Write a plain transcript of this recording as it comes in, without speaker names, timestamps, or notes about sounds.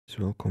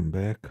Welcome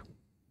back.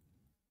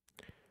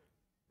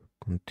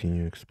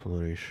 Continue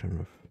exploration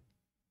of.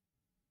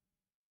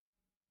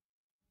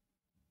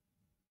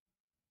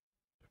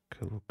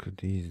 Okay, look at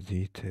these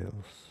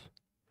details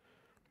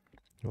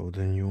of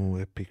the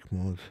new epic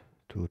mode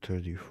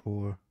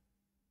 234.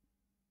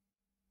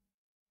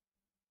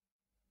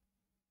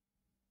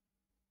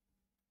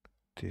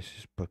 This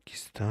is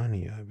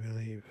Pakistani, I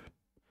believe.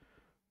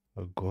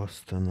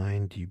 Agosta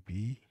 9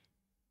 dB.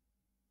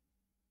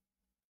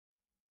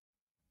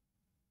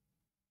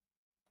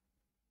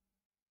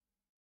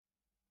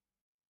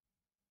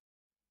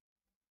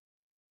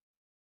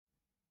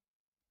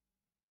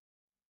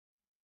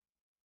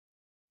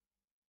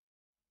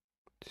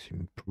 It's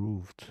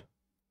improved.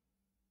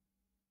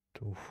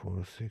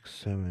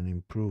 2467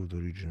 improved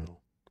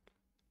original.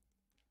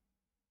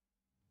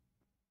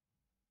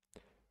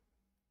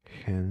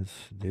 Hence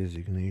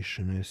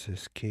designation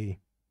SSK.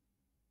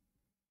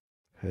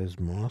 Has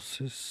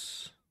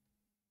Moses.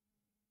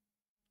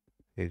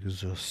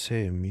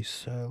 Agosta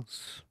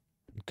missiles.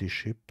 The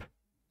ship.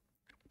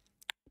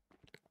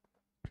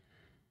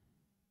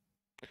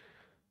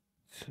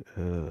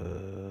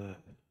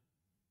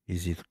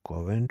 Is it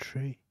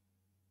Coventry?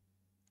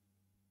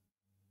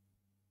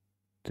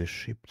 The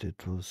ship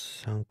that was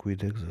sunk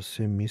with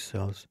Agosta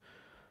missiles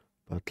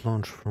but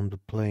launched from the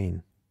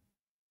plane.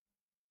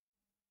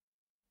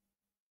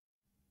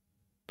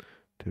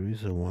 There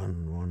is a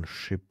one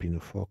ship in the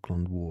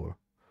Falkland War,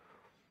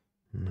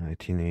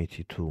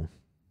 1982,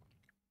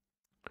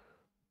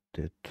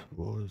 that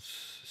was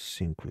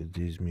sunk with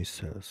these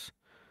missiles.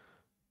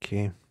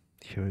 Okay,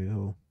 here we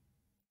go.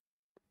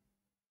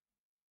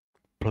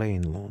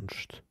 Plane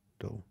launched,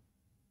 though.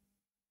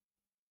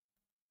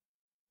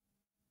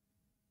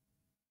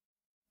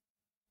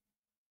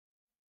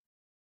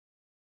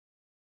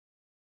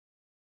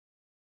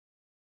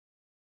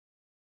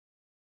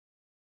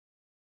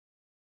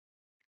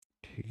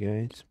 Okay,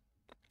 guys.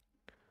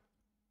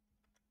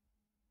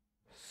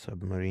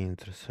 Submarine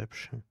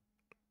interception.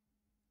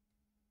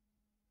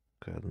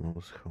 God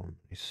knows how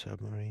many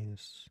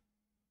submarines.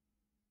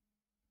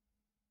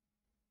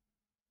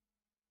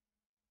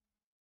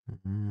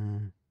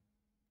 Maybe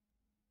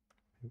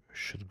I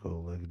should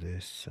go like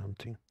this,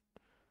 something.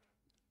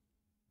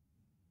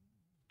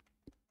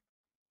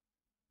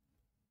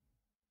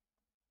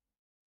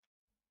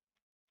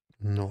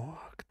 No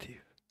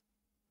active.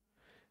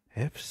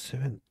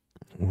 F7.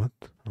 What?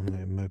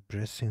 Am I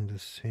pressing the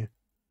same?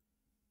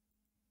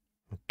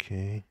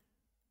 Okay.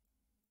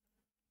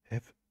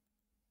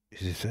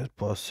 Is that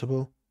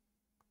possible?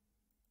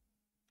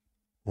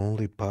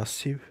 Only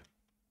passive?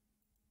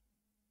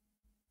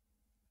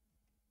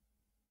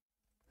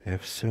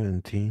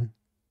 F17.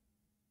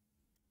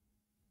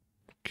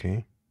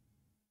 Okay.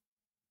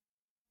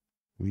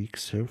 Weak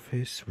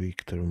surface,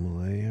 weak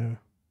thermal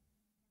layer.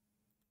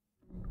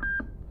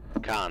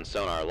 Con,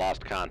 sonar,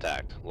 lost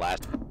contact.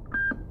 Last.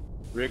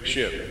 Rig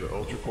ship to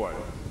ultra quiet.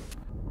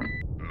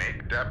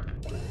 Make depth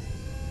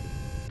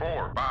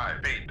 4,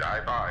 5 feet,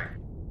 dive high.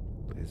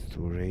 Let's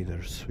do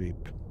radar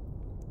sweep.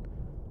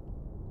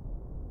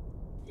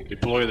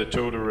 Deploy the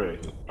towed array.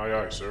 Aye,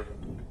 aye, sir.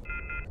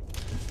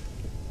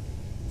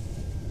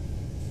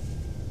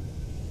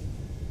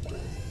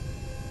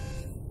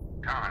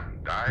 Con,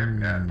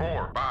 dive at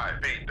 4,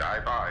 5 feet,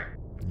 dive high.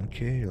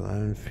 Okay,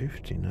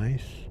 1150,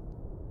 nice.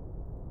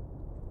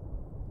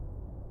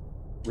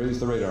 Raise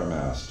the radar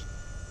mast.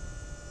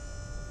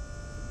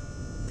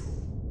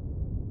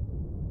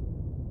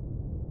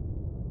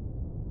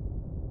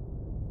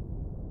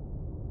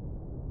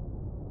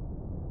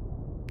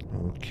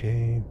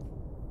 Okay.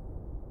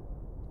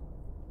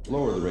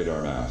 Lower the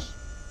radar mast.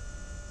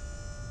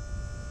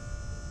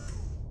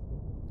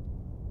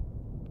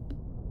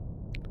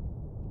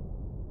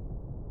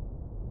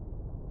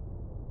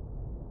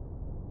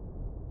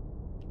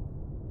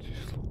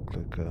 This looks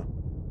like a...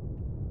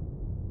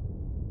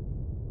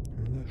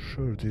 I'm not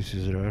sure this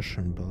is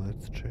Russian, but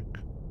let's check.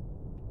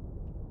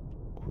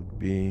 Could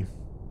be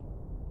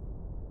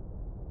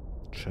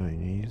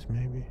Chinese,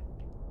 maybe?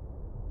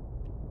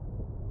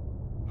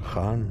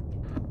 Han?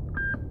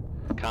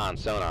 Con,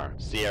 sonar,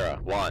 Sierra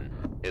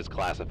 1 is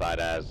classified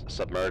as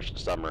submerged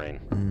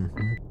submarine.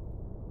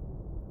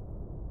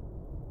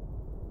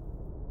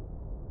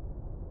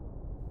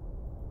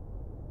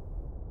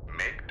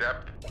 Make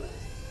depth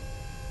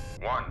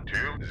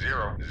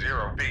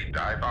 1200 feet,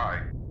 dive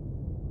high.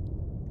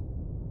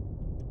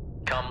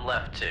 Come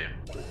left to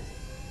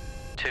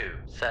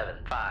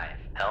 275,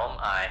 helm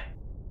aye.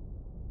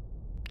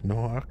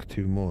 No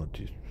active mode.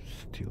 You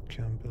still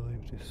can't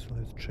believe this.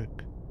 Let's check.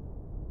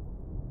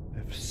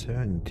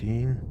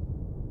 F17.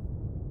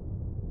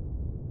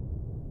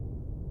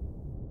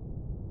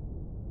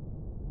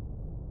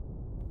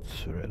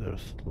 It's a rather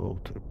slow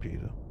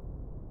torpedo.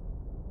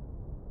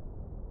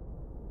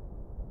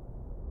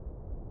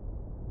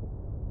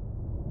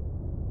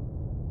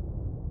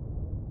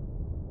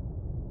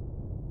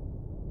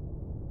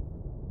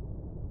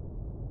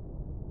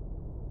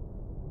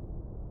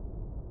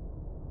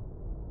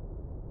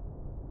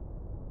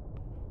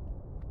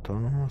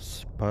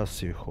 Autonomous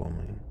passive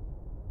homing.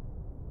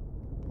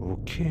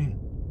 Okay.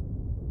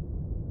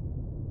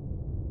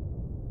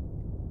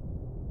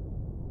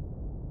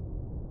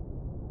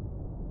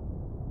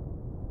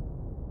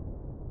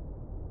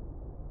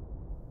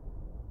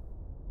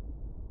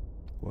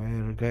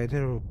 Wire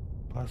guider or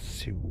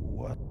passive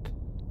what?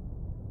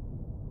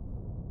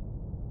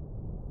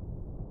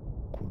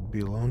 Could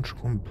be launched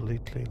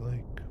completely,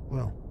 like,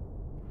 well,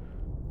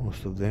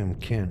 most of them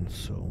can,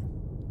 so.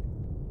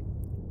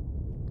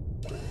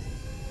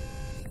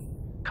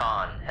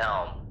 Con,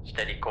 helm,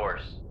 steady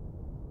course.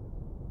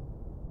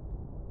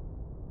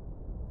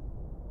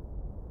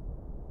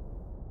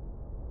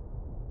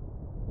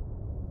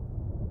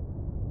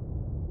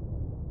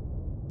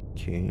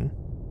 Okay.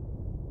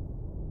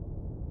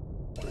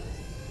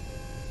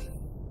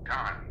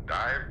 Con,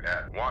 dive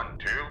at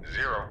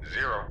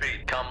 1200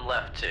 feet. Come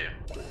left to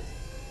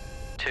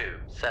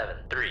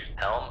 273.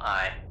 Helm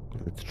aye.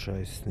 Let's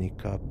try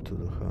sneak up to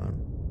the Han.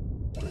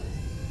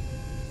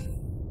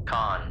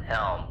 Con,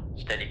 helm,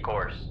 steady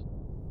course.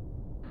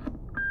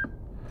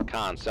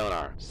 Con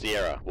sonar,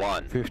 Sierra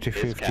 1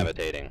 50-50. is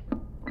cavitating.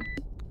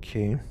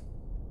 Okay.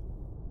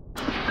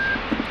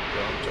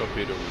 Ground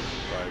torpedo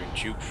firing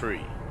tube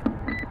free.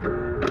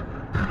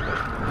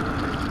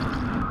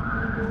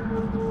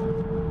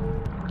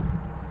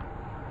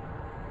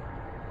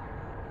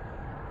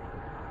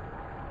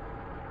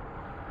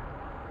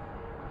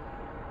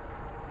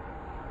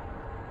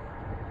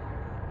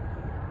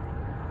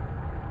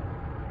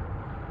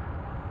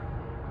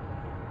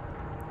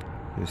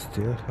 We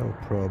still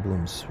have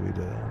problems with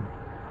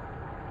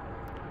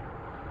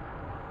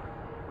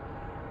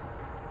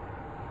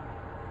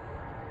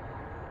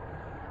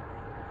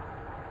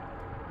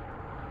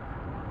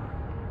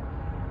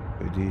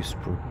this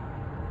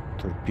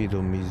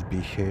torpedo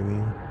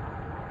misbehaving.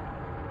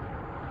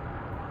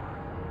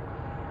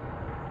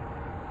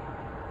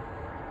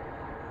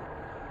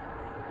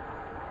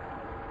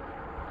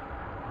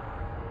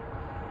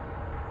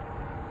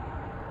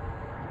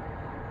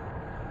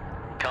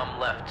 Come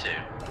left to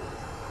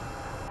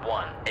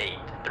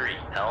 183.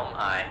 Helm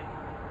aye.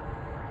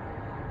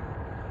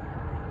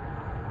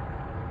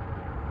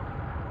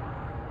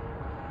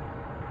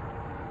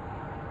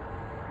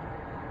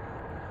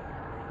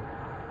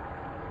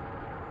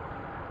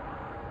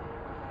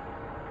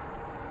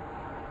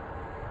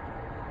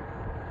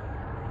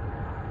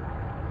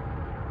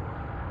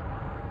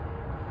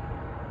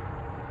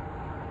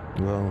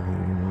 Well,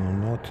 you know,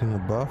 not in the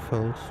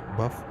buffers.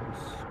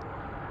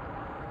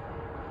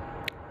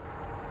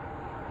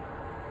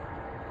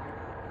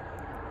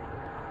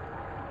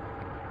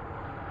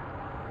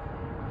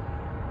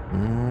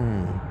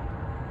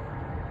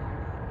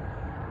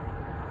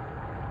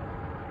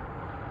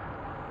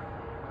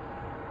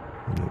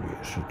 Maybe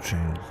I should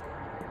change.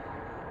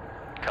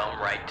 Come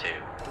right to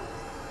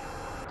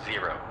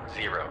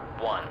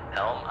 001.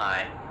 Helm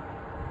aye.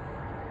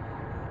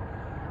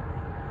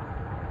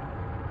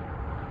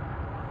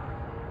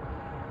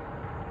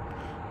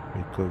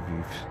 Because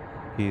if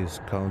he is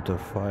counter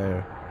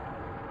fire,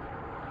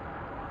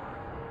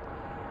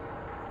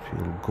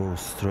 he'll go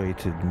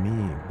straight at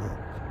me, but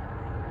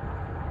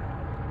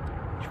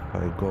if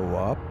I go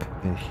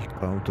up and he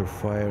counter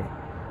fire,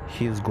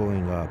 he's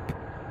going up.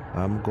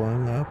 I'm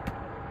going up.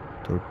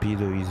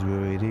 Torpedo is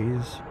where it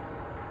is.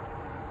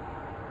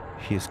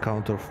 He's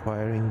counter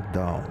firing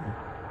down.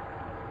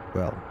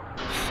 Well,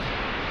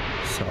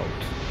 south.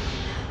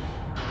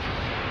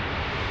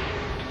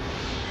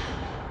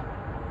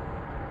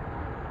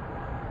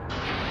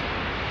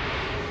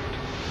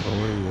 Oi,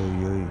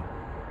 oi, oi.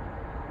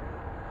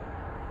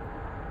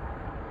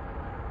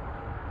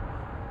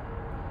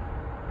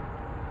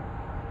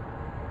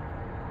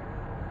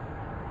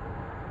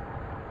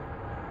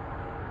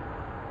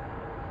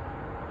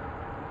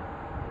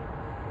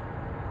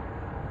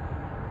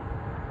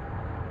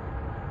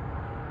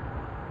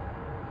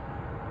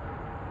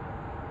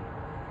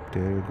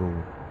 There you go,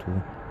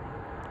 to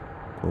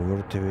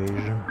covert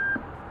evasion.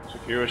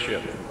 Secure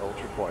ship,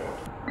 ultra quiet.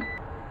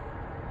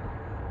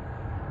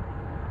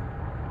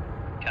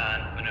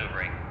 Con,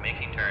 maneuvering,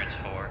 making turns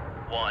for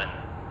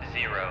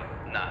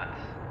 10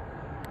 knots.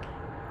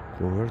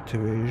 Covert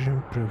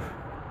evasion,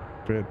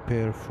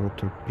 prepare for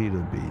torpedo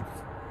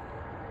beats.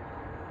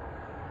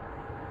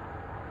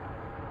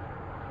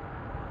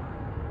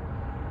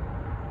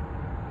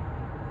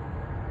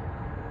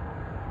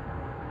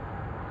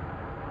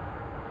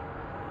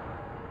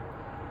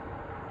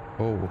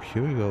 Oh,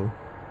 here we go.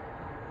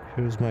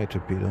 Here's my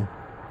torpedo.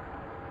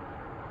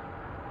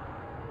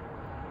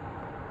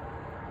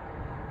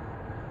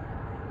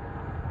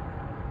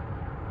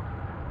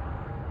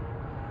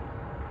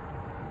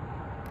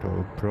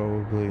 Oh,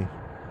 probably.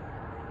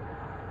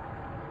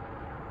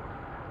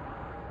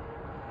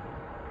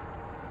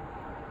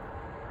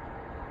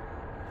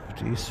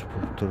 This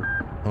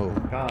oh,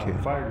 okay.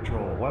 Fire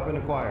control, weapon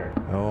acquired.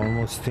 I'm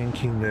almost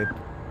thinking that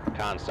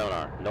Con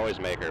sonar,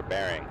 noisemaker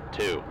bearing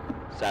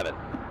 27.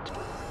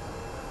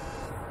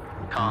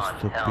 Con,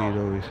 this torpedo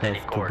helm, will steady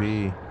have to course.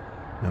 be.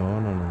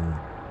 No.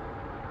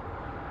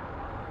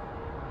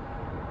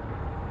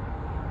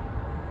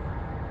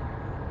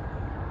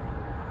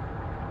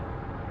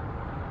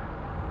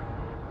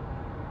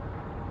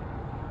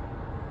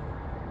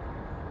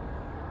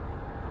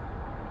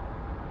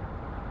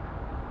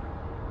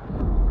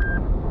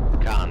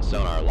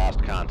 sonar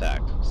lost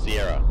contact.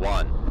 Sierra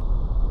 1.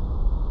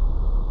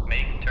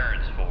 Making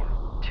turns for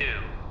 20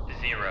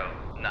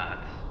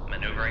 knots.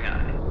 Maneuvering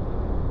aye.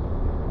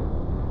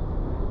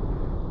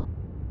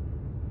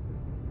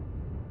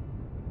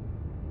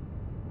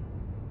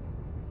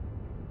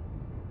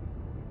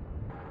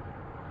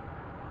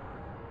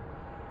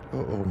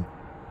 Uh-oh.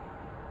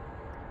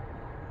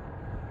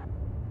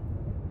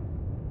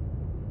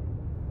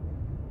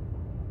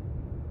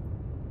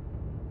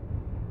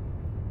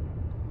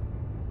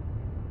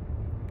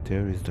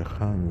 There is the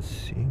Han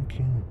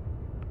sinking.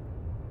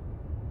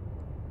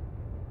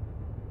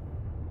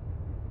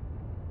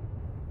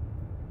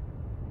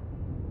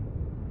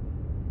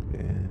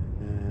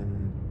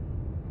 And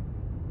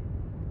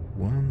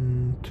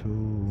 1, 2.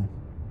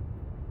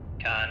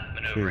 Con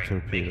maneuvering.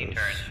 torpedoes. Making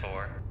turns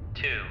for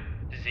 20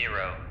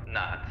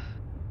 knots.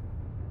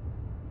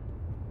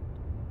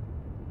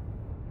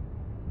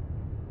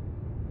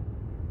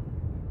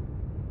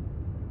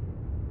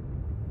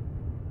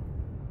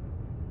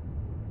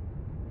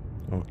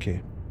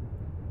 Okay.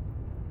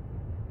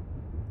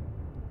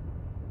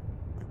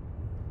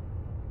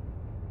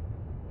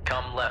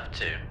 Come left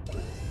 2.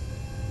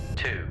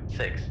 2,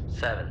 6,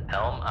 7.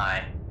 Helm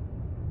aye.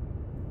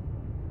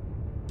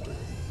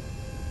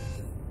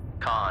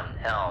 Con,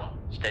 helm,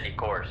 steady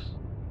course.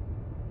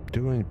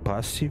 Doing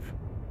passive?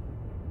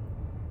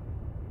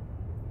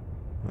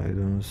 I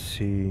don't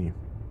see.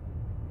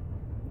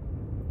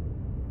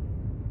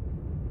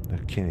 I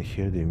can't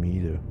hear them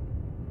either.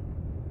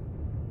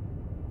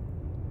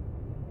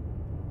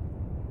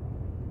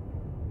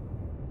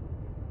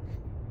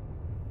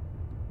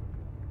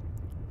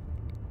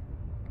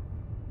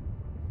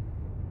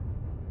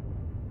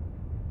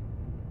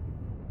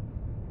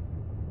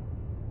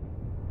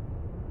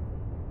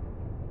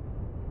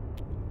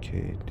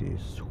 Okay,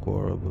 these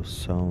horrible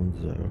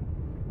sounds are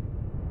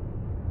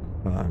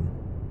fun.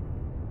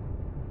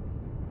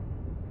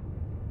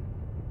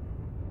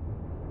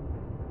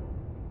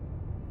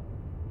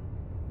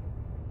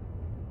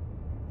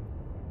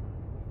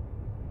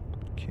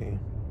 Okay,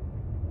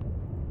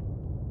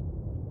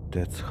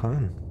 that's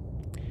Han.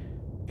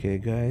 Okay,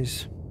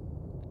 guys,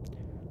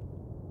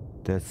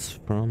 that's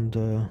from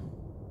the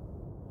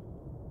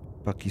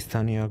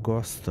Pakistani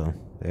Agosta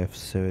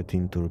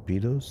F-17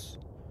 torpedoes.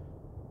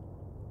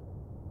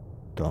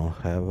 Don't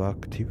have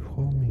active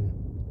homing.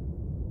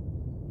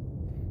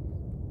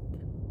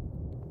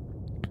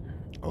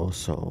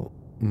 Also,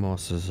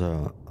 Mosses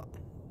are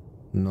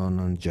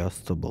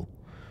non-adjustable.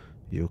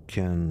 You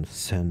can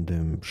send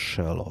them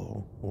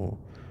shallow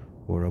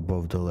or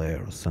above the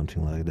layer or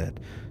something like that.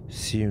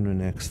 See you in the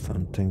next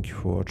one. Thank you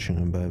for watching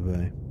and bye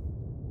bye.